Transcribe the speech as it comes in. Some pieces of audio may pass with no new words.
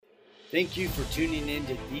Thank you for tuning in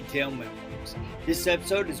to Detail Memories. This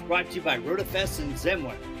episode is brought to you by RoadFS and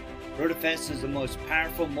Zenware. RoadFS is the most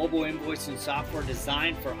powerful mobile invoicing software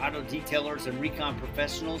designed for auto detailers and recon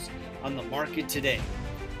professionals on the market today.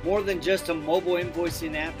 More than just a mobile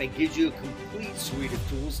invoicing app, it gives you a complete suite of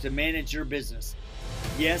tools to manage your business.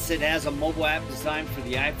 Yes, it has a mobile app designed for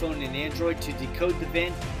the iPhone and Android to decode the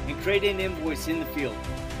VIN and create an invoice in the field.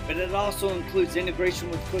 But it also includes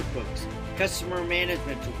integration with QuickBooks, customer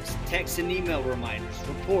management tools, text and email reminders,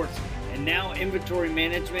 reports, and now inventory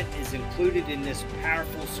management is included in this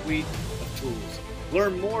powerful suite of tools.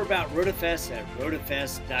 Learn more about RoadFS at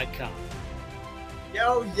roadfs.com.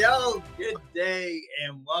 Yo, good day,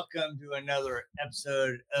 and welcome to another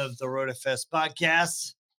episode of the RoadFS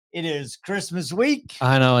podcast. It is Christmas week.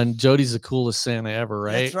 I know, and Jody's the coolest Santa ever,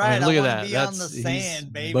 right? That's right. I mean, look at that. Be on the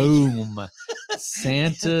sand, baby. Boom.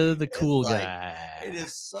 Santa, the cool guy. It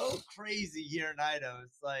is so crazy here in Idaho.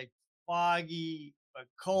 It's like foggy, but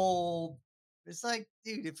cold. It's like,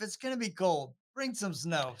 dude, if it's going to be cold, bring some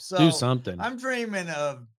snow. So do something. I'm dreaming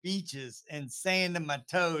of beaches and sand in my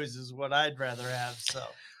toes is what I'd rather have. So,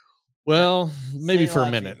 well, maybe for a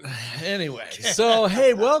minute. Anyway, so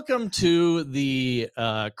hey, welcome to the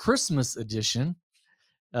Christmas edition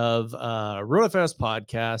of RoadFS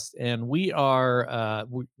podcast, and we are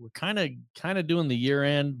we're kind of doing the year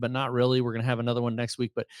end, but not really. We're gonna have another one next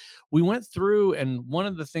week, but we went through, and one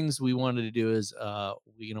of the things we wanted to do is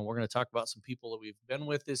we're gonna talk about some people that we've been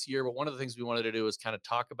with this year, but one of the things we wanted to do is kind of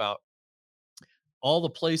talk about all the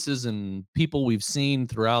places and people we've seen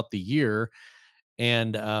throughout the year.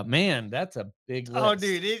 And man, that's a big list. Oh,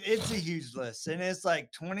 dude, it's a huge list. And it's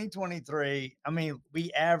like 2023. I mean,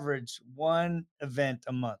 we average one event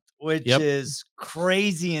a month, which is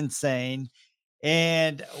crazy insane.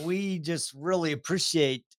 And we just really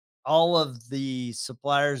appreciate all of the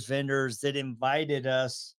suppliers, vendors that invited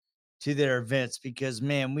us to their events because,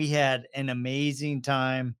 man, we had an amazing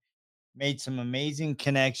time, made some amazing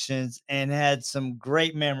connections, and had some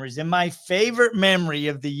great memories. And my favorite memory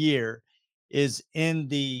of the year is in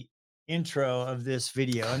the intro of this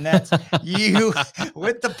video, and that's you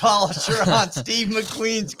with the polisher on Steve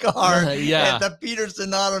McQueen's car at the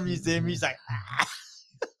Peterson Auto Museum. He's like,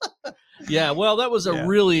 yeah, well, that was a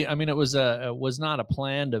really, I mean, it was not a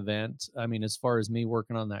planned event. I mean, as far as me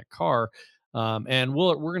working on that car, and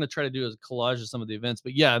we're going to try to do a collage of some of the events.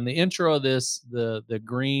 But yeah, in the intro of this, the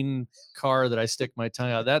green car that I stick my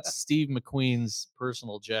tongue out, that's Steve McQueen's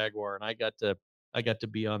personal Jaguar, and I got to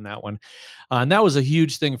be on that one. And that was a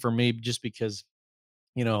huge thing for me just because,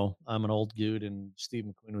 you know, I'm an old dude and Steve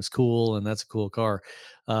McQueen was cool and that's a cool car.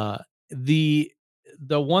 The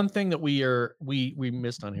one thing that we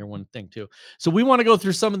missed on here, one thing too. So we want to go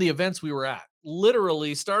through some of the events we were at.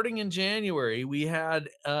 Literally starting in January, we had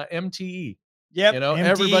MTE. Yep. You know, MTE,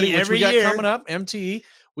 everybody, which we got year coming up, MTE.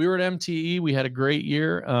 We were at MTE. We had a great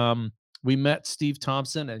year. We met Steve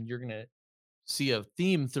Thompson, and you're going to see a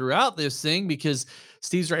theme throughout this thing because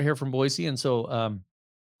Steve's right here from Boise. And so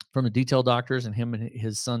from the Detail Doctors and him and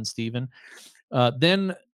his son, Steven.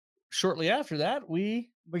 Then shortly after that, we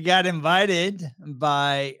got invited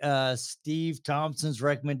by Steve Thompson's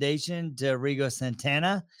recommendation to Rigo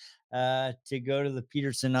Santana to go to the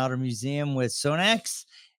Peterson Auto Museum with Sonax.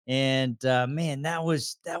 And man, that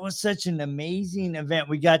was such an amazing event.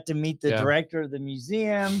 We got to meet the director of the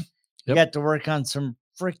museum. We got to work on some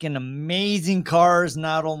freaking amazing cars,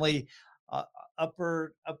 not only up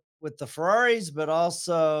with the Ferraris, but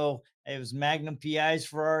also it was Magnum PI's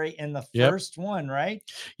Ferrari and the first one, right?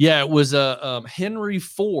 Yeah, it was Henry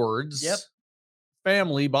Ford's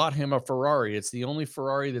family bought him a Ferrari. It's the only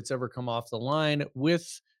Ferrari that's ever come off the line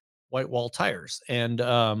with white wall tires, and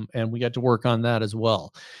we got to work on that as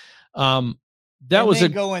well. That was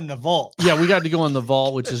go in the vault. Yeah, we got to go in the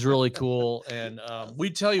vault, which is really cool. And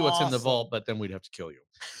we'd tell you what's in the vault, but then we'd have to kill you.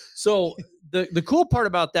 So the cool part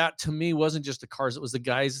about that to me wasn't just the cars; it was the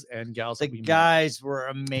guys and gals. The guys were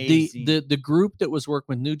amazing. The group that was working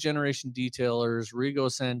with New Generation Detailers,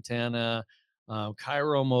 Rigo Santana,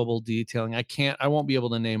 Cairo Mobile Detailing. I won't be able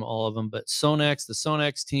to name all of them, but the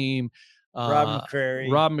Sonax team. Rob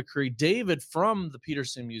McCreary, David from the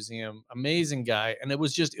Peterson Museum, amazing guy. And it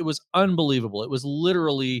was unbelievable. It was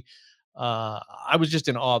literally, I was just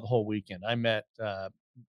in awe the whole weekend. I met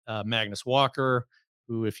Magnus Walker,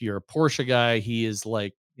 who, if you're a Porsche guy, he is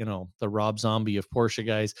like, you know, the Rob Zombie of Porsche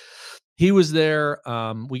guys. He was there.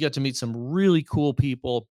 We got to meet some really cool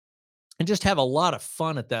people and just have a lot of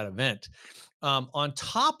fun at that event. On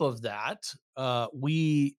top of that,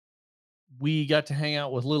 we got to hang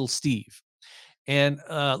out with little Steve. And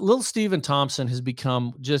little Steven Thompson has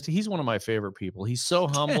become he's one of my favorite people. He's so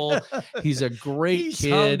humble. He's a great He's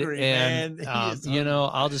kid. hungry, And, man. He is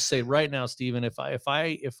I'll just say right now, Steven, if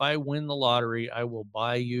I win the lottery, I will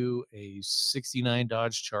buy you a 69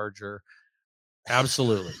 Dodge Charger.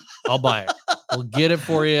 Absolutely. I'll buy it. We'll get it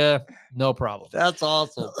for you. No problem. That's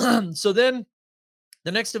awesome. So then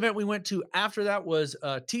the next event we went to after that was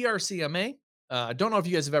TRCMA. I don't know if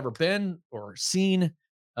you guys have ever been or seen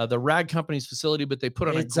the Rag Company's facility, but they put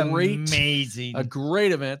on It's a amazing.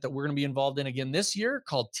 great event that we're going to be involved in again this year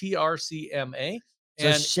called TRCMA. So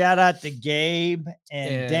And shout out to Gabe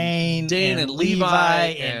and Dane and Levi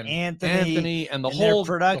and Anthony and their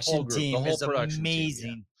production group, team is production team, yeah.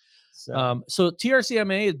 amazing. So So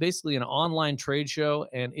TRCMA is basically an online trade show,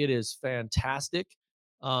 and it is fantastic.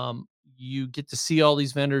 You get to see all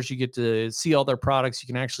these vendors, you get to see all their products, you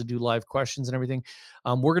can actually do live questions and everything.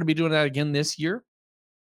 We're going to be doing that again this year.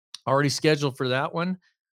 Already scheduled for that one.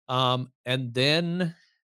 And then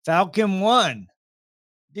Falcon 1.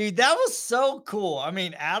 Dude, that was so cool. I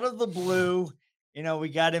mean, out of the blue, we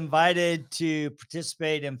got invited to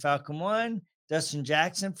participate in Falcon 1. Dustin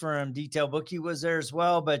Jackson from Detail Bookie was there as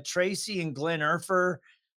well. But Tracy and Glenn Erfer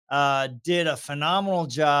did a phenomenal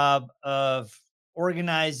job of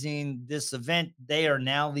organizing this event. They are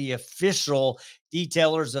now the official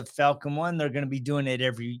detailers of Falcon 1. They're going to be doing it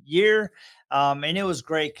every year. And it was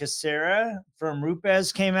great because Sarah from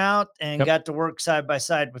RoadFS came out and got to work side by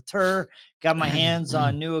side with her. Got my hands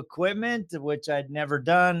on new equipment, which I'd never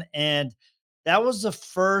done. And that was the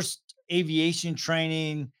first aviation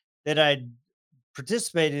training that I'd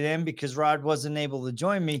participated in because Rod wasn't able to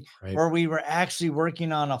join me, where we were actually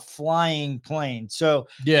working on a flying plane. So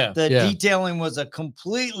the detailing was a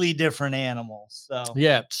completely different animal.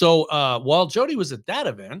 So while Jody was at that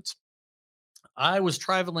event, I was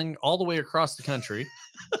traveling all the way across the country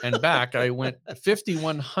and back. I went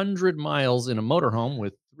 5,100 miles in a motorhome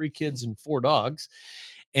with 3 kids and 4 dogs.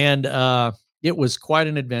 And it was quite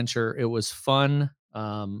an adventure. It was fun.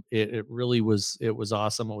 It really was. It was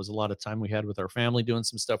awesome. It was a lot of time we had with our family doing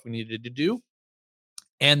some stuff we needed to do.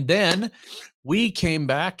 And then we came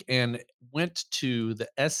back and went to the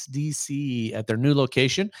SDC at their new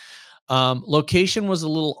location. Location was a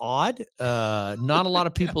little odd. Not a lot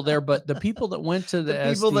of people there, but the people that went to the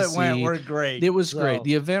people SDC, that went were great. It was great.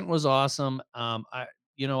 The event was awesome. I'm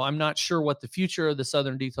not sure what the future of the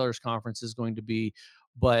Southern Detailers Conference is going to be,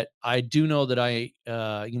 but I do know that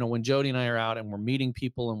when Jody and I are out and we're meeting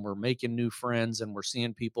people and we're making new friends and we're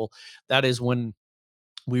seeing people, that is when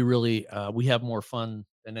we really we have more fun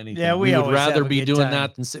than anything. Yeah, we would rather be doing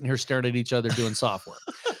that than sitting here staring at each other doing software.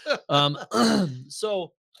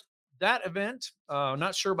 So that event,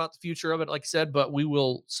 not sure about the future of it, like I said, but we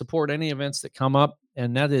will support any events that come up.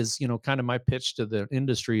 And that is, kind of my pitch to the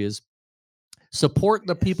industry is support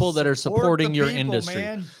the people that are supporting your industry,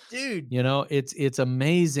 man. Dude. It's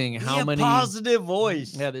amazing how many positive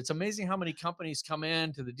voice. Yeah, it's amazing how many companies come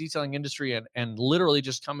into the detailing industry and literally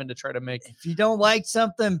just come in to try to make. If you don't like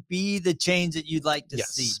something, be the change that you'd like to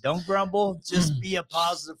see. Don't grumble. Just be a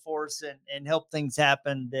positive force and help things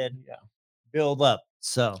happen that build up.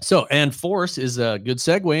 And force is a good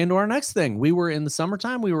segue into our next thing. We were in the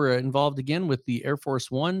summertime. We were involved again with the Air Force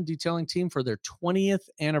One detailing team for their 20th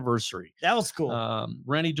anniversary. That was cool.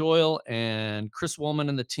 Rennie Doyle and Chris Woolman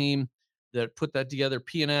and the team that put that together,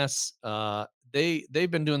 PNS,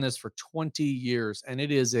 they've been doing this for 20 years, and it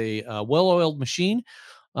is a well-oiled machine.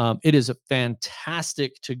 It is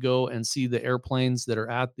fantastic to go and see the airplanes that are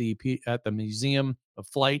at the Museum of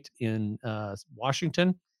Flight in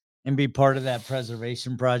Washington. And be part of that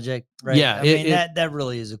preservation project, right? Yeah, that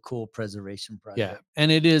really is a cool preservation project. Yeah,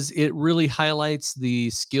 and it really highlights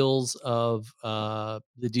the skills of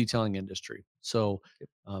the detailing industry. So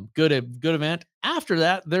good event. After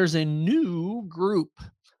that, there's a new group.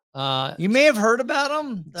 You may have heard about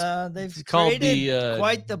them. They've created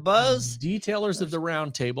quite the buzz. Detailers of the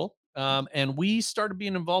Round Table. And we started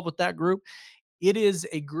being involved with that group. It is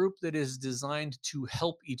a group that is designed to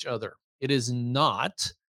help each other. It is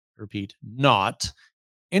not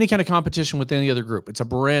any kind of competition with any other group. It's a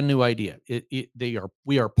brand new idea.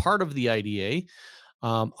 We are part of the IDA.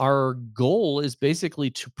 Our goal is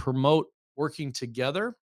basically to promote working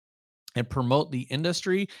together and promote the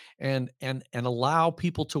industry and allow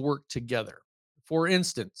people to work together. For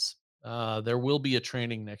instance, there will be a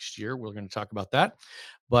training next year. We're going to talk about that.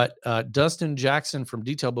 But Dustin Jackson from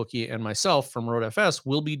Detail Bookie and myself from RoadFS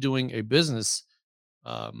will be doing a business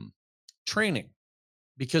training,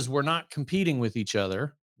 because we're not competing with each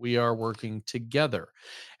other. We are working together.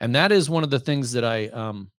 And that is one of the things that I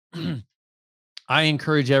I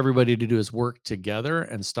encourage everybody to do is work together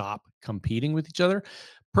and stop competing with each other.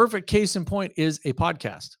 Perfect case in point is a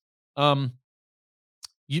podcast.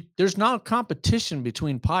 There's not competition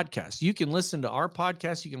between podcasts. You can listen to our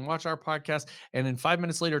podcast, you can watch our podcast, and then 5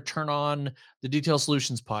 minutes later turn on the Detail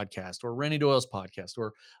Solutions podcast or Rennie Doyle's podcast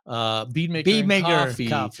or Beadmaker and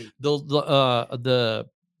Coffee.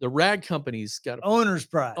 The rag companies got Owner's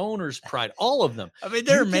Pride. All of them. I mean,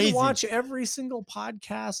 they're amazing. You can watch every single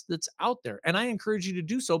podcast that's out there, and I encourage you to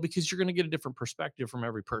do so because you're going to get a different perspective from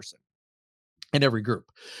every person and every group.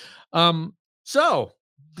 So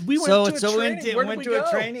we went to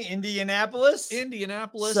a training, Indianapolis.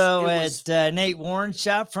 So at Nate Warren's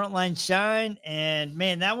shop, Frontline Shine, and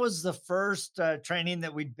man, that was the first training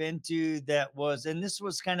that we'd been to. And this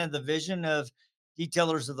was kind of the vision of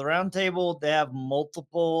Detailers of the Roundtable. They have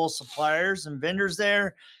multiple suppliers and vendors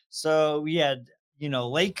there. So we had,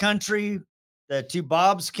 Lake Country, the two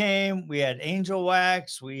Bobs came. We had Angel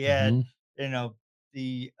Wax. We had,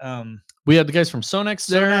 we had the guys from Sonex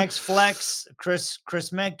there. Sonex, Flex,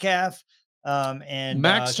 Chris Metcalf, and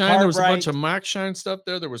Max Shine. There was a bunch of Max Shine stuff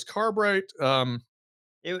there. There was Carbright.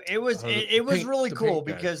 It was really cool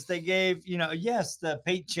because they gave, the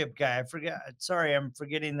paint chip guy. I forgot. Sorry, I'm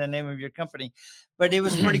forgetting the name of your company, but it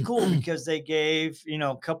was pretty cool because they gave,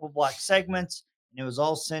 a couple black segments, and it was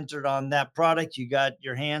all centered on that product you got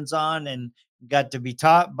your hands on and got to be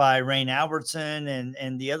taught by Rain Albertson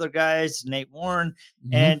and the other guys, Nate Warren.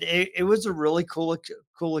 Mm-hmm. And it was a really cool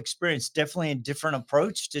experience. Definitely a different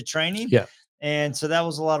approach to training. Yeah. And so that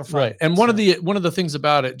was a lot of fun. Right. And one of the things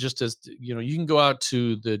about it, just as you can go out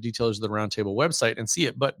to the Detailers of the Roundtable website and see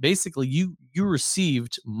it, but basically you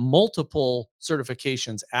received multiple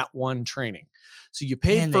certifications at one training. So you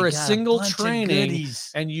paid for a single training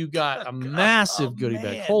and you got a massive goodie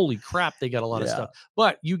bag. Holy crap, they got a lot of stuff.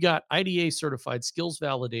 But you got IDA certified, skills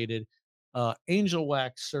validated, Angel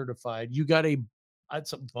Wax certified. You got a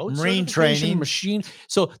boat marine training machine.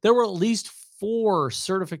 So there were at least 4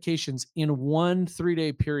 certifications in one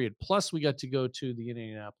 3-day period. Plus, we got to go to the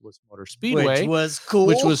Indianapolis Motor Speedway, which was cool,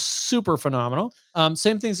 which was super phenomenal.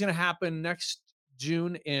 Same thing's going to happen next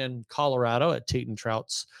June in Colorado at Tate and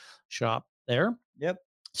Trout's shop there. Yep.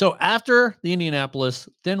 So after the Indianapolis,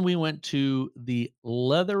 then we went to the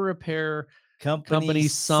Leather Repair Company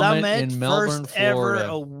Summit in Melbourne, first Florida.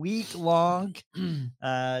 Ever, a week long.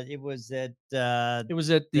 It was at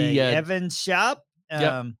the Evans shop.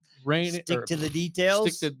 Stick to the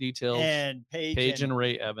details. And Paige and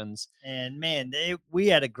Ray Evans. And man, we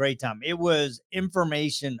had a great time. It was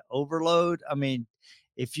information overload. I mean,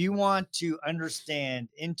 if you want to understand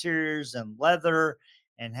interiors and leather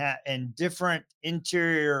and different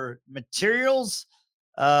interior materials,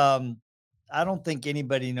 I don't think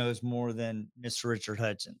anybody knows more than Mr. Richard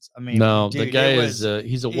Hutchins. I mean, no, the guy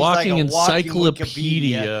he's a walking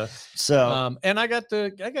encyclopedia. So, and I got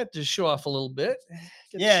to show off a little bit.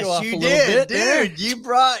 Yes, you did, dude. You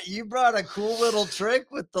brought a cool little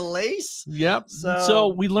trick with the lace. Yep. So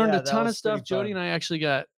we learned a ton of stuff. Jody and I actually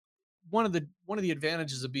got one of the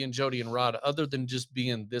advantages of being Jody and Rod, other than just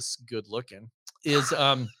being this good looking, is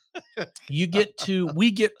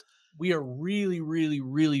we are really, really,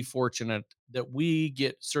 really fortunate that we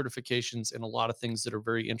get certifications in a lot of things that are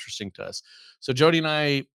very interesting to us. So Jody and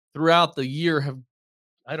I throughout the year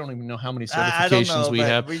I don't even know how many certifications we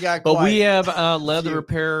have, but we have a leather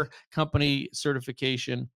repair company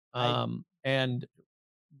certification. And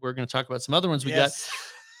we're going to talk about some other ones we got.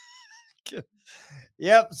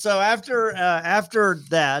 Yep. So after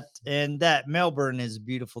that, and that Melbourne is a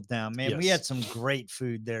beautiful town, man. Yes. We had some great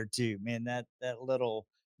food there too, man. That little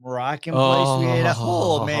Moroccan place we ate.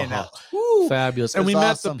 Oh man, fabulous! And we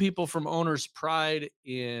met the people from Owner's Pride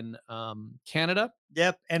in Canada.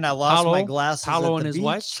 Yep. And I lost my glasses. Paolo and his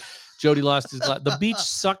wife. Jody lost his glass. The beach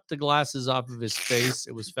sucked the glasses off of his face.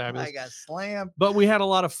 It was fabulous. I got slammed. But we had a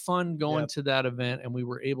lot of fun going to that event, and we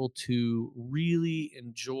were able to really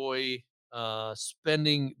enjoy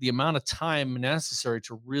spending the amount of time necessary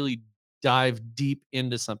to really dive deep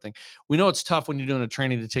into something. We know it's tough when you're doing a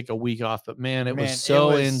training to take a week off, but man, it was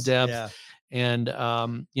so in depth. Yeah. And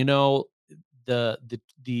the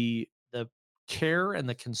care and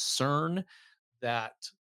the concern that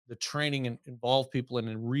the training involved people in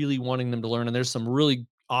and really wanting them to learn. And there's some really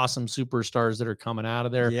awesome superstars that are coming out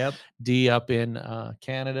of there. Yep. Dee up in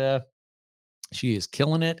Canada. She is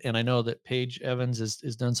killing it. And I know that Paige Evans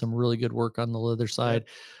has done some really good work on the leather side.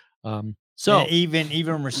 So and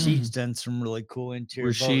even Rashid's done some really cool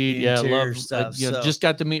interior stuff. Just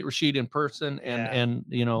got to meet Rashid in person, and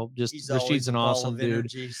Rashid's an awesome dude.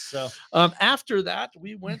 Energy, so after that,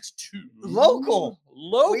 we went to local.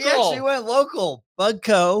 We actually went local. Bug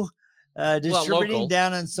Co. distributing local.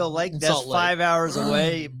 down in Salt Lake. In That's Salt Lake. 5 hours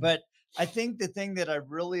away. But I think the thing that I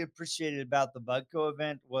really appreciated about the Budco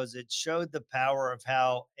event was it showed the power of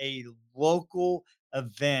how a local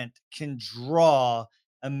event can draw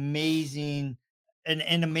amazing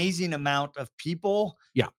an amazing amount of people.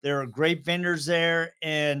 Yeah. There are great vendors there.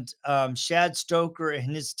 And Shad Stoker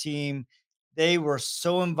and his team, they were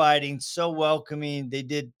so inviting, so welcoming. They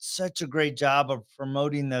did such a great job of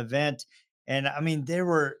promoting the event. And I mean, there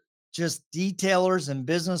were just detailers and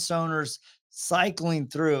business owners cycling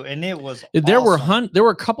through, and it was there awesome. There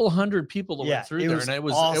were a couple hundred people that Yeah, went through it there, was and it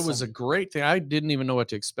was a awesome. great thing. I didn't even know what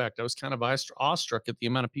to expect. I was kind of awestruck at the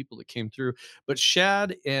amount of people that came through. But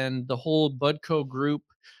Shad and the whole Budco group,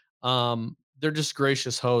 they're just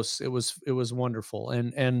gracious hosts. It was wonderful.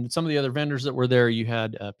 And some of the other vendors that were there, you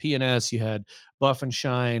had PNS, you had Buff and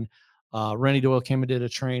Shine, Rennie Doyle came and did a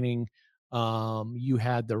training. You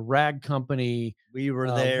had the Rag Company. We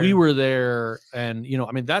were there. We were there, and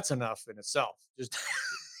I mean, that's enough in itself. It's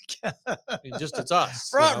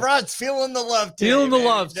us. Rod's feeling the love today. Feeling the man.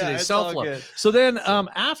 love No, today, it's all self-love. good. So then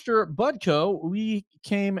after Budco, we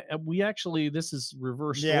actually, this is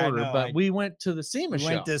reversed order, but we went to the SEMA show.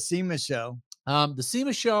 Went to SEMA show. The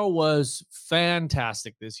SEMA show was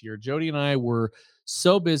fantastic this year. Jody and I were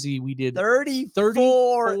so busy. We did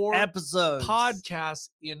 34 episodes, podcasts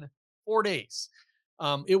in 4 days.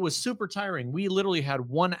 It was super tiring. We literally had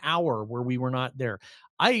 1 hour where we were not there.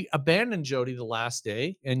 I abandoned Jody the last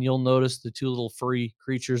day, and you'll notice the two little furry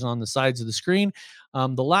creatures on the sides of the screen.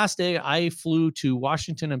 The last day, I flew to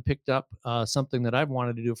Washington and picked up something that I've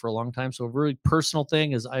wanted to do for a long time. So a really personal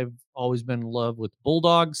thing is I've always been in love with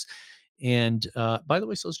bulldogs. And by the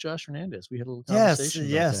way, so is Josh Hernandez. We had a little conversation.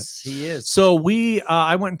 Yes, he is. So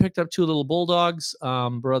I went and picked up two little bulldogs,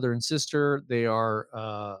 brother and sister. They are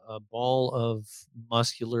a ball of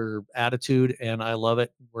muscular attitude, and I love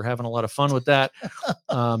it. We're having a lot of fun with that.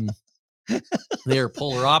 They are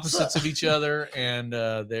polar opposites of each other, and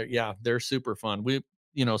they're super fun.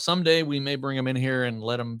 Someday we may bring them in here and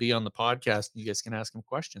let them be on the podcast, and you guys can ask them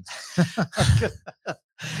questions.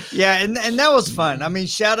 Yeah, and that was fun. I mean,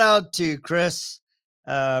 shout out to Chris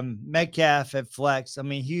Metcalf at Flex. I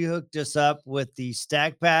mean, he hooked us up with the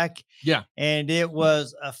stack pack. Yeah. And it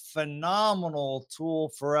was a phenomenal tool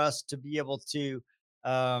for us to be able to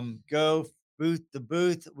go booth to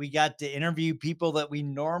booth. We got to interview people that we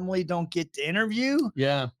normally don't get to interview.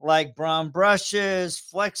 Yeah. Like Brown Brushes,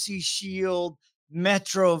 Flexi Shield,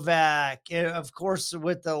 Metrovac, and of course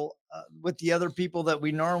with the other people that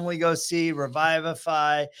we normally go see,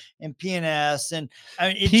 Revivify and PNS, and I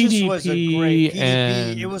mean, it PDP, just was a great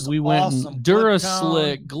PDP. It was awesome. Went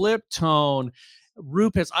Duraslick, Gliptone,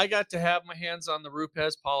 RoadFS. I got to have my hands on the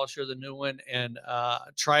RoadFS polisher, the new one, and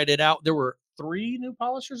tried it out. There were 3 new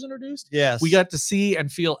polishers introduced. Yes, we got to see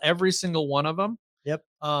and feel every single one of them. Yep.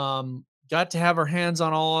 Got to have our hands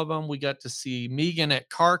on all of them. We got to see Megan at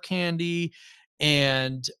Car Candy,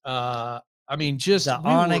 and I mean, just the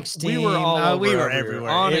Onyx team. We were all over we were everywhere.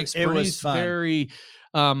 Onyx, it was fun. Very,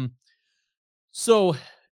 so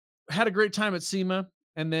had a great time at SEMA,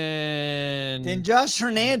 and then Josh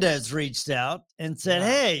Hernandez reached out and said,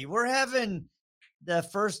 "Hey, we're having the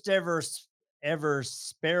first ever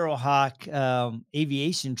Sparrowhawk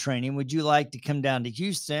aviation training. Would you like to come down to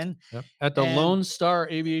Houston?" Yep. At the Lone Star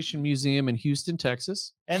Aviation Museum in Houston,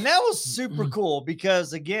 Texas. And that was super cool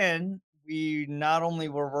because, again, we not only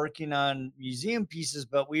were working on museum pieces,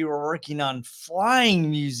 but we were working on flying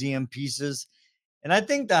museum pieces. And I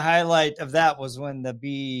think the highlight of that was when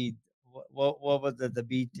the what was it? The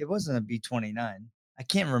B, it wasn't a B-29. I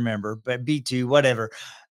can't remember, but B-2, whatever.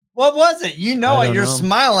 What was it? You know it. You're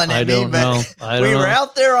smiling at me, but we were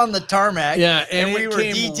out there on the tarmac. Yeah, and we were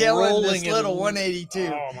detailing this little 182.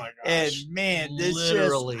 Oh my gosh! And man, this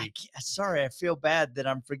literally. Sorry, I feel bad that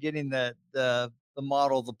I'm forgetting the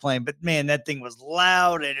model of the plane, but man, that thing was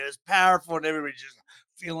loud and it was powerful, and everybody just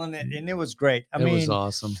feeling it, and it was great. I mean, it was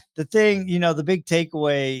awesome. The thing, the big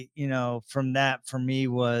takeaway, from that for me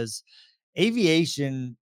was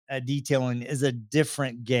aviation detailing is a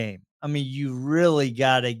different game. I mean, you really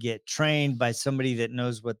got to get trained by somebody that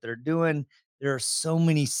knows what they're doing. There are so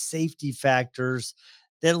many safety factors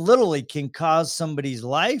that literally can cause somebody's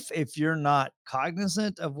life if you're not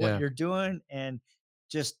cognizant of what you're doing, and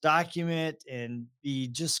just document and be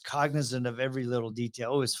just cognizant of every little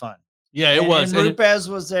detail. It was fun. Yeah, it was. And RoadFS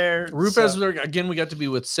was there. RoadFS was there. Again, we got to be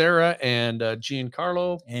with Sarah and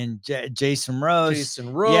Giancarlo. And Jason Rose. Yeah,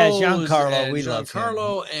 Giancarlo. We love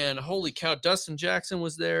Giancarlo. And holy cow, Dustin Jackson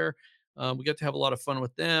was there. We got to have a lot of fun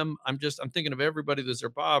with them. I'm thinking of everybody that's there.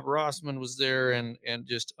 Bob Rossman was there, and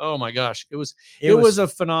just, oh my gosh, it was a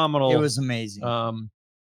phenomenal. It was amazing.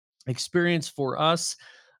 experience for us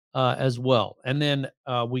as well. And then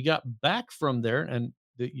we got back from there, and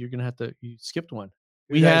you're gonna have to. You skipped one.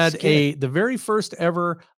 Who We did I had skip? the very first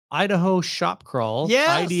ever Idaho shop crawl,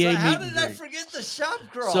 Yes. IDA How meet and did I greet. forget the shop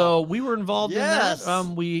crawl? So we were involved in that. Yes.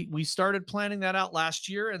 We started planning that out last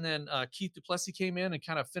year, and then Keith Duplessis came in and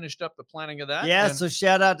kind of finished up the planning of that. Yeah. And So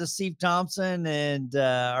shout out to Steve Thompson and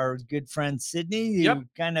our good friend Sydney, who Yep.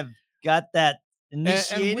 kind of got that and we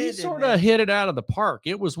initiated. sort of hit it out of the park.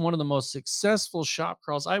 It was one of the most successful shop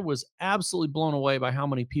crawls. I was absolutely blown away by how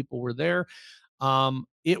many people were there.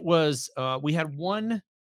 It was we had one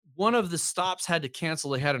of the stops had to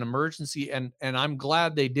cancel. They had an emergency, and I'm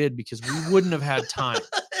glad they did, because we wouldn't have had time.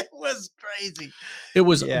 It was crazy. It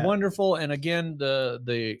was wonderful. And again,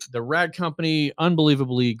 the Rad Company,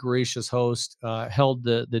 unbelievably gracious host, held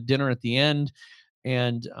the dinner at the end,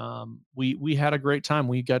 and we had a great time.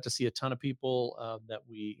 We got to see a ton of people that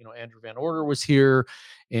Andrew Van Order was here,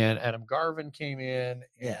 and Adam Garvin came in,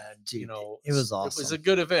 and dude, it was awesome. It was a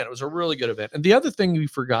good event. It was a really good event. And the other thing we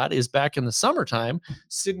forgot is, back in the summertime,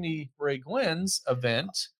 Sydney Bray Gwynn's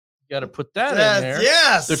event. Got to put that in there.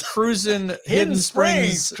 Yes. The Cruisin' Hidden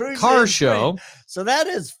Springs Cruisin' car Hidden show. Springs. So that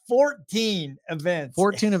is 14 events.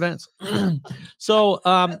 14 events. So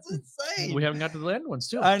that's insane. We haven't got to the end ones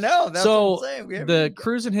too. I know. That's so what I'm saying. The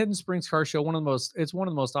Cruisin' Hidden Springs car show, it's one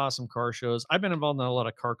of the most awesome car shows. I've been involved in a lot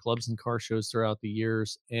of car clubs and car shows throughout the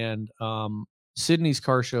years, and Sydney's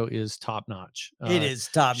car show is top notch. It is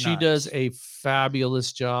top notch. She does a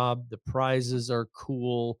fabulous job. The prizes are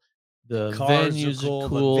cool. The cars venues are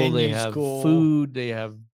cool. They have food. They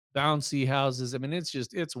have bouncy houses. I mean,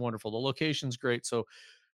 it's wonderful. The location's great. So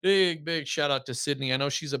big shout out to Sydney. I know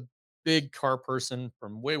she's a big car person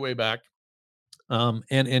from way back.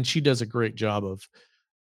 And she does a great job of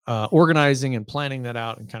organizing and planning that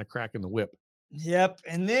out and kind of cracking the whip. Yep.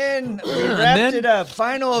 And then we wrapped it up.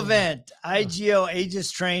 Final event, IGO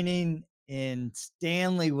Aegis Training in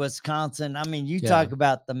Stanley, Wisconsin. I mean, you talk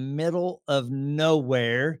about the middle of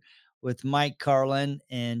nowhere, with Mike Carlin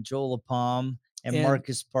and Joel LaPalm and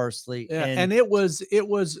Marcus Parsley. Yeah, and it was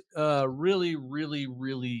really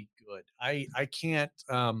good. I can't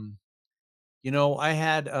I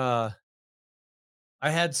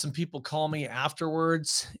had some people call me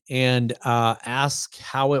afterwards and ask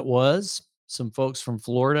how it was. Some folks from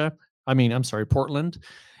Florida. Portland,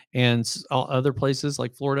 and other places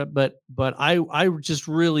like Florida. But I just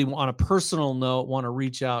really, on a personal note, want to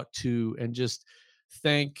reach out to and just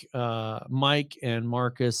thank Mike and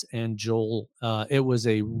Marcus and Joel. It was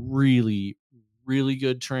a really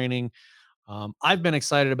good training. I've been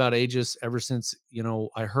excited about Aegis ever since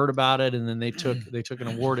I heard about it, and then they took an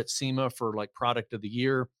award at SEMA for like product of the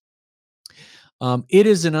year. It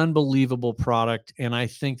is an unbelievable product, and I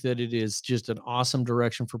think that it is just an awesome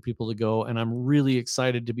direction for people to go, and I'm really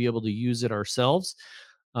excited to be able to use it ourselves.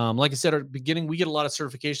 Like I said at the beginning, we get a lot of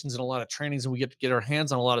certifications and a lot of trainings, and we get to get our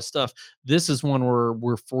hands on a lot of stuff. This is one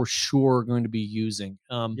we're for sure going to be using.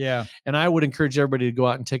 And I would encourage everybody to go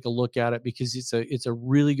out and take a look at it, because it's a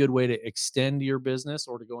really good way to extend your business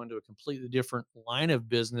or to go into a completely different line of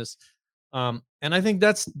business. And I think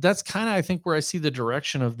that's kind of, I think, where I see the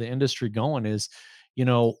direction of the industry going is,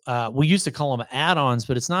 we used to call them add-ons,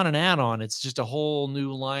 but it's not an add-on. It's just a whole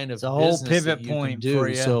new line of it's a whole pivot point for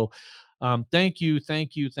you. So thank you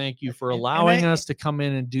for allowing us to come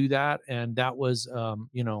in and do that. And that was, and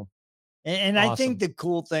awesome. I think the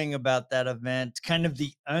cool thing about that event, kind of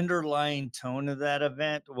the underlying tone of that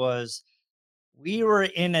event, was we were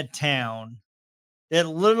in a town that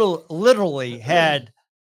literally had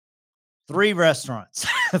 3 restaurants,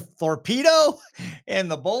 Torpedo and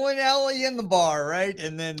the bowling alley and the bar, right?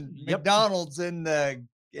 And then McDonald's in the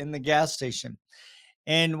gas station.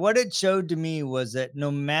 And what it showed to me was that no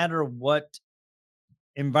matter what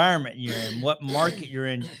environment you're in, what market you're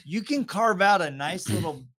in, you can carve out a nice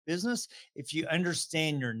little business if you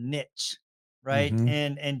understand your niche, right?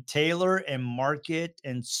 Mm-hmm. And tailor and market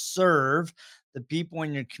and serve the people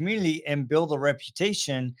in your community and build a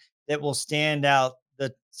reputation that will stand out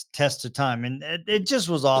the test of time. And it just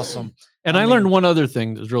was awesome. And I learned one other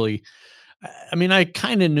thing that was really, I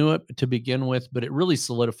kind of knew it to begin with, but it really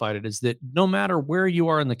solidified it, is that no matter where you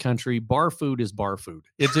are in the country, bar food is bar food.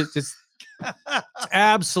 It's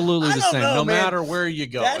absolutely the same, no matter where you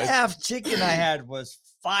go. That half chicken I had was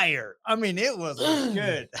fire. I mean, it was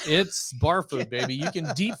good. It's bar food, baby. You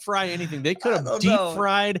can deep fry anything. They could have deep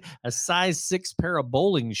fried a size 6 pair of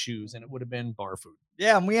bowling shoes, and it would have been bar food.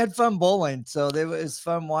 Yeah, and we had fun bowling, so it was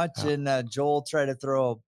fun watching Joel try to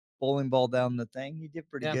throw bowling ball down the thing. He did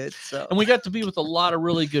pretty good. So, and we got to be with a lot of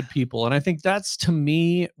really good people. And I think that's, to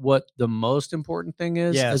me, what the most important thing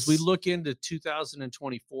is. As we look into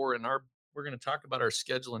 2024 and we're going to talk about our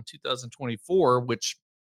schedule in 2024, which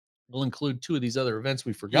will include 2 of these other events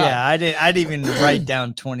we forgot. Yeah, I didn't even write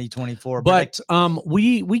down 2024. But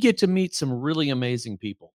we get to meet some really amazing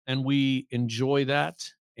people, and we enjoy that.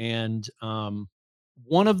 And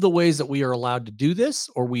one of the ways that we are allowed to do this,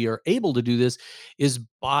 or we are able to do this, is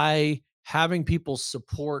by having people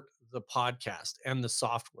support the podcast and the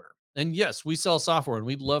software. And yes, we sell software, and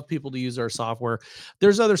we'd love people to use our software.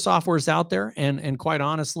 There's other softwares out there, and quite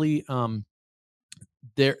honestly,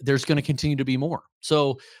 there's going to continue to be more.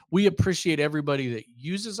 So we appreciate everybody that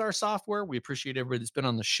uses our software. We appreciate everybody that's been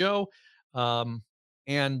on the show.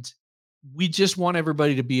 And we just want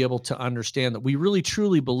everybody to be able to understand that we really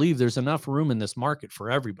truly believe there's enough room in this market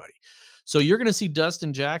for everybody. So you're going to see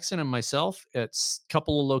Dustin Jackson and myself at a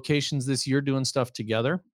couple of locations this year doing stuff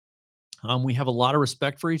together. We have a lot of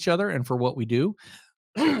respect for each other and for what we do.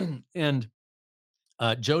 And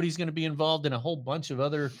Jody's going to be involved in a whole bunch of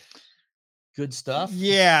other good stuff.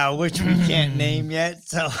 Yeah, which we can't name yet.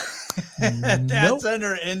 So that's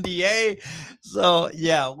under NDA. So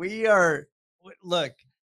yeah, we are. Look,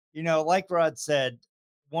 like Rod said,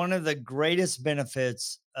 one of the greatest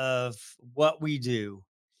benefits of what we do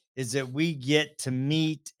is that we get to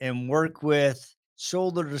meet and work with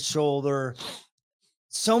shoulder to shoulder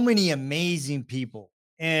so many amazing people.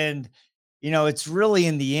 And it's really,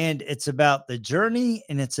 in the end, it's about the journey,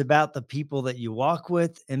 and it's about the people that you walk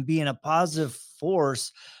with, and being a positive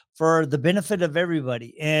force for the benefit of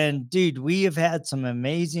everybody. And dude, we have had some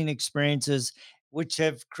amazing experiences which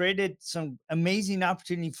have created some amazing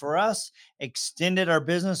opportunity for us, extended our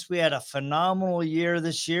business. We had a phenomenal year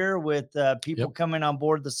this year with people coming on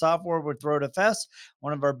board the software with RoadFS,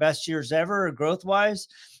 one of our best years ever growth wise.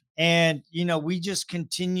 And, we just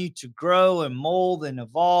continue to grow and mold and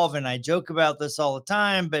evolve. And I joke about this all the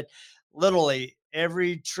time, but literally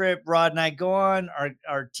every trip Rod and I go on,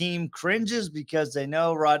 our team cringes because they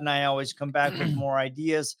know Rod and I always come back with more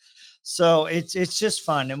ideas. So it's just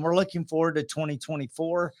fun. And we're looking forward to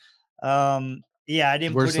 2024. Yeah, I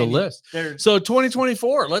didn't Where's put the any list there. So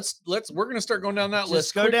 2024, we're gonna start going down that Just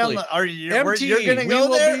list. go quickly. down the MTE, you're gonna go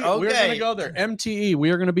there? Okay. We're gonna go there. MTE. We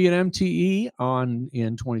are gonna be at MTE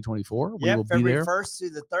in 2024. We will be February there 1st through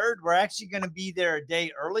the 3rd. We're actually going to be there a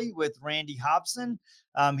day early with Randy Hobson.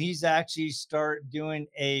 He's actually start doing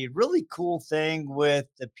a really cool thing with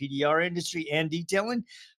the PDR industry and detailing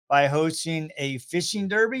by hosting a fishing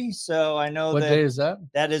derby. So I know What day is that?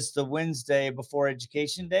 That is the Wednesday before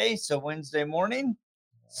Education Day. So Wednesday morning.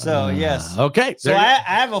 So yes. Okay. So I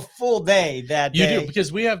have a full day that day. You do,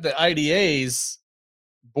 because we have the IDA's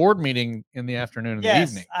board meeting in the afternoon and the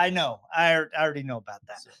evening. I know. I already know about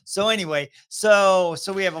that. So anyway, so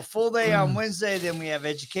we have a full day on Wednesday, then we have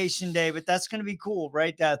Education Day, but that's going to be cool,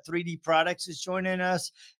 right? 3D Products is joining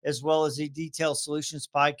us, as well as the Detail Solutions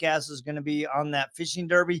podcast is going to be on that fishing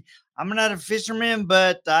derby. I'm not a fisherman,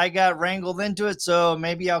 but I got wrangled into it, so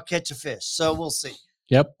maybe I'll catch a fish. So we'll see.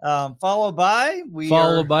 Yep. Followed by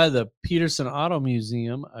the Peterson Auto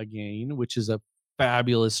Museum again, which is a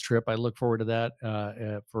fabulous trip. I look forward to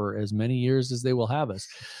that for as many years as they will have us.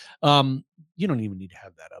 You don't even need to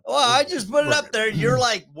have that up. Well, I just put it up there. You're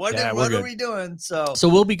like, what are we doing? So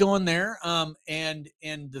we'll be going there. And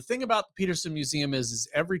the thing about the Peterson Museum is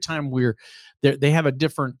every time we're there, they have a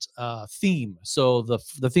different theme. So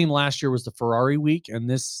the theme last year was the Ferrari week, and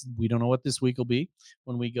we don't know what this week will be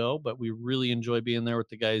when we go, but we really enjoy being there with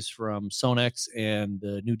the guys from Sonex and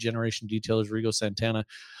the new generation detailers, Rigo Santana.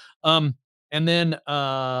 And then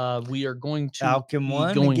we are going to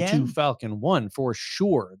Falcon One for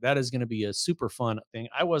sure. That is going to be a super fun thing.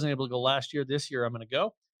 I wasn't able to go last year. This year I'm going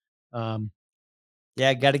to go.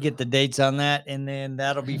 Yeah, got to get the dates on that, and then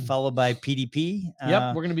that'll be followed by PDP.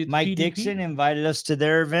 Yep, we're going to be at Mike PDP. Dixon invited us to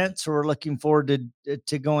their event, so we're looking forward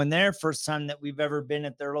to going there. First time that we've ever been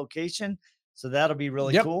at their location. So that'll be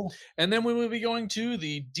really cool. And then we will be going to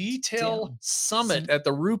the Detail Summit at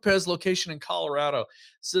the RoadFS location in Colorado.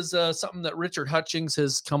 This is something that Richard Hutchings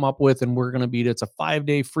has come up with, and we're going to be. It's a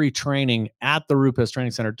 5-day free training at the RoadFS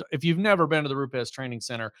Training Center. If you've never been to the RoadFS Training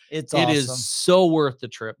Center, it's awesome. It is so worth the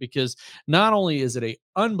trip, because not only is it an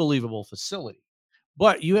unbelievable facility,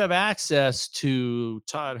 but you have access to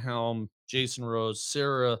Todd Helm, Jason Rose,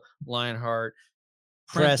 Sarah Lionheart,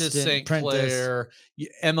 Prentice St. Clair,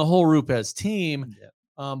 and the whole RoadFS team.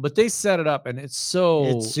 But they set it up, and it's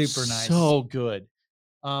super nice, so good.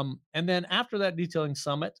 And then after that detailing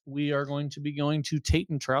summit, we are going to be going to Tate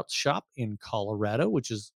and Trout's shop in Colorado,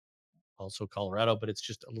 which is also Colorado, but it's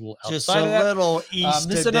just a little Just outside a of that. little east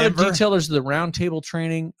This is of another Denver. Detailers of the Roundtable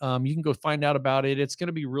training. You can go find out about it. It's going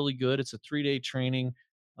to be really good. It's a 3-day training.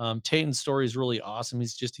 Tayton's story is really awesome.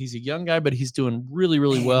 He's a young guy, but he's doing really,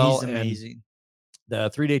 really well. He's amazing.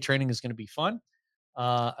 And the 3-day training is going to be fun.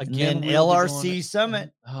 Again, and then LRC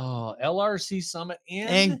Summit. LRC Summit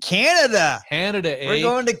in Canada. We're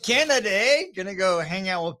going to Canada, Gonna go hang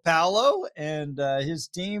out with Paolo and his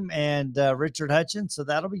team and Richard Hutchins. So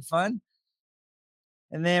that'll be fun.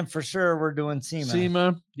 And then for sure we're doing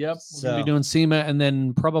SEMA. Yep. We're going to be doing SEMA, and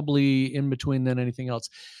then probably in between then anything else.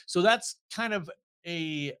 So that's kind of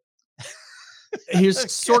here's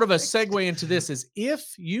sort of a segue into this is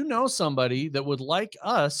if you know somebody that would like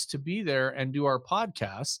us to be there and do our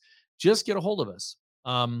podcast, just get a hold of us.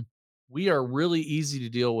 We are really easy to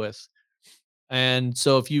deal with. And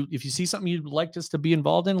so if you see something you'd like us to be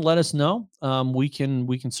involved in, let us know. We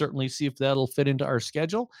can certainly see if that'll fit into our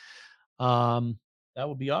schedule. That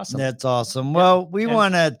would be awesome. That's awesome. Well, we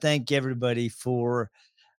want to thank everybody for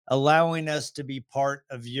allowing us to be part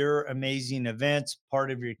of your amazing events,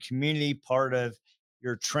 part of your community, part of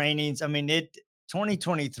your trainings. I mean,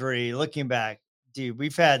 2023, looking back, dude,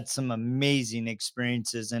 we've had some amazing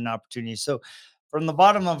experiences and opportunities. So from the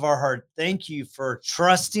bottom of our heart, thank you for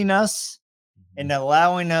trusting us and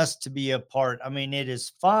allowing us to be a part. I mean, it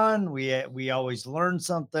is fun. We always learn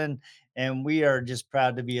something, and we are just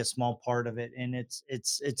proud to be a small part of it. And it's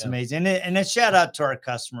amazing. And a shout out to our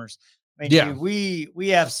customers. I mean, dude, we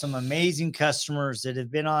have some amazing customers that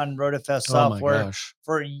have been on RoadFS software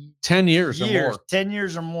for 10 years or more. 10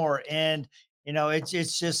 years or more. And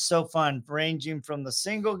it's just so fun, ranging from the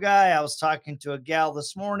single guy. I was talking to a gal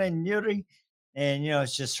this morning, Yuri, and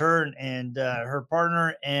it's just her and her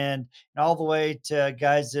partner, and all the way to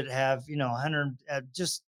guys that have 100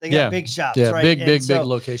 they got big shops, right? Big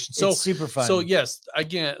locations. So it's super fun. So yes,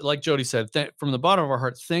 again, like Jody said, from the bottom of our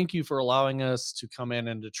heart, thank you for allowing us to come in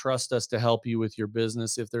and to trust us to help you with your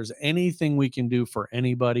business. If there's anything we can do for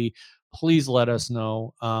anybody, please let us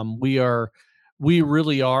know. We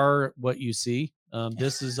really are what you see.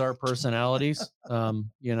 This is our personalities, and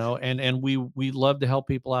we love to help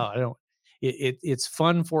people out. It's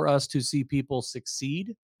fun for us to see people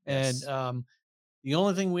succeed. Yes. And the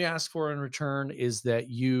only thing we ask for in return is that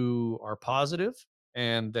you are positive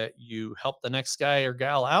and that you help the next guy or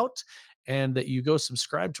gal out, and that you go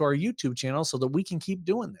subscribe to our YouTube channel so that we can keep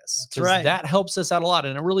doing this. That's right. That helps us out a lot,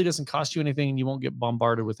 and it really doesn't cost you anything, and you won't get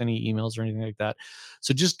bombarded with any emails or anything like that.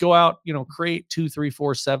 So just go out, create 2, 3,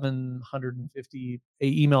 4, 750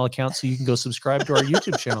 email accounts so you can go subscribe to our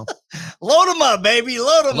YouTube channel. Load them up, baby.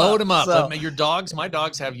 Load them up. So, my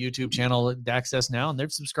dogs have YouTube channel access now, and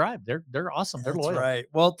they've subscribed. They're awesome. They're loyal. Right.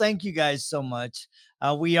 Well, thank you guys so much.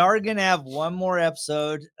 We are going to have one more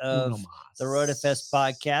episode of the RoadFS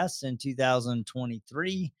podcast in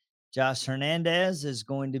 2023. Josh Hernandez is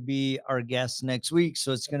going to be our guest next week,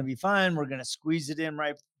 so it's going to be fun. We're going to squeeze it in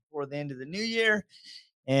right before the end of the new year,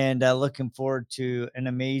 and looking forward to an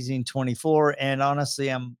amazing 24. And honestly,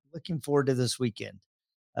 I'm looking forward to this weekend.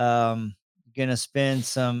 Gonna spend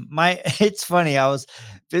it's funny, I was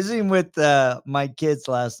visiting with my kids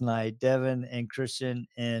last night, Devin and Christian,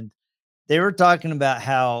 and they were talking about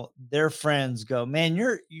how their friends go, man,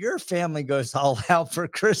 your family goes all out for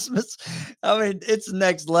Christmas. I mean, it's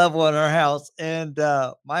next level in our house. And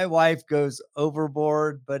my wife goes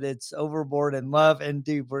overboard, but it's overboard in love. And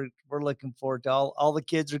dude, we're looking forward to all the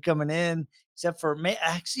kids are coming in, except for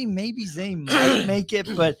maybe they might make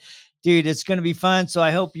it, but dude, it's going to be fun. So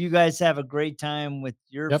I hope you guys have a great time with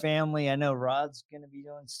your family. I know Rod's going to be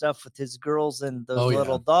doing stuff with his girls and those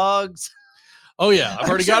little dogs. Oh yeah, I've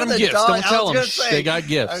already got them gifts. Don't tell them. They got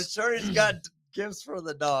gifts. I'm sure he's got gifts for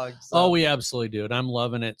the dogs. So. Oh, we absolutely do, and I'm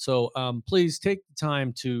loving it. So please take the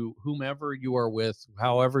time to whomever you are with,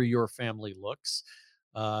 however your family looks,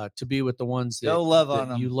 to be with the ones that,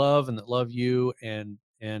 you love and that love you, and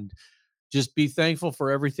just be thankful for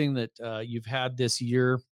everything that you've had this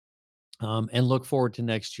year, and look forward to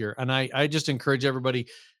next year. And I just encourage everybody,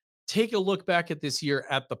 take a look back at this year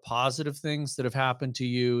at the positive things that have happened to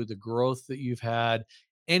you, the growth that you've had,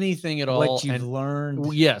 anything at all. What you've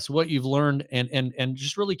learned. Yes, what you've learned, and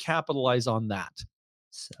just really capitalize on that.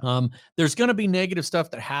 So. There's going to be negative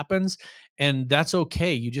stuff that happens, and that's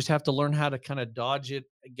okay. You just have to learn how to kind of dodge it,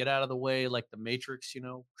 get out of the way, like the Matrix,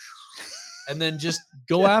 and then just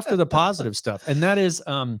go after the positive stuff. And that is,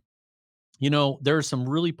 there are some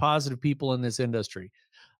really positive people in this industry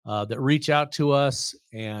that reach out to us,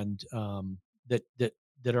 and that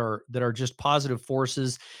are just positive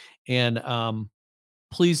forces. And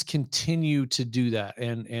please continue to do that.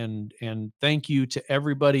 And thank you to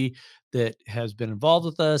everybody that has been involved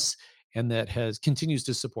with us. and that continues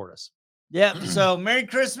to support us. Yep. So Merry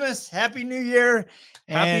Christmas, Happy New Year,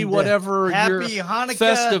 Happy and whatever Happy your Hanukkah,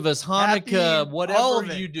 Festivus, Hanukkah, happy, whatever all of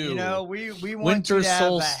it. you do. You know, we want Winter you to have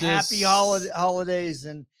a solstice. happy holidays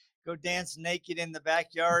and go dance naked in the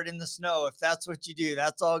backyard in the snow. If that's what you do,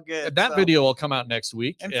 that's all good. That video will come out next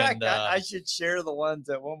week. In fact, I should share the ones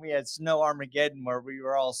that when we had Snow Armageddon where we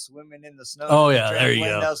were all swimming in the snow. Oh yeah, there you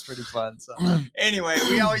go. That was pretty fun. So anyway,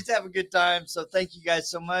 we always have a good time. So thank you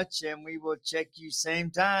guys so much, and we will check you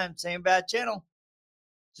same time, same bad channel,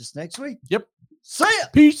 just next week. Yep. See ya.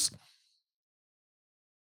 Peace.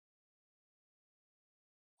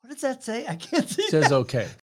 What does that say? I can't see. It says okay.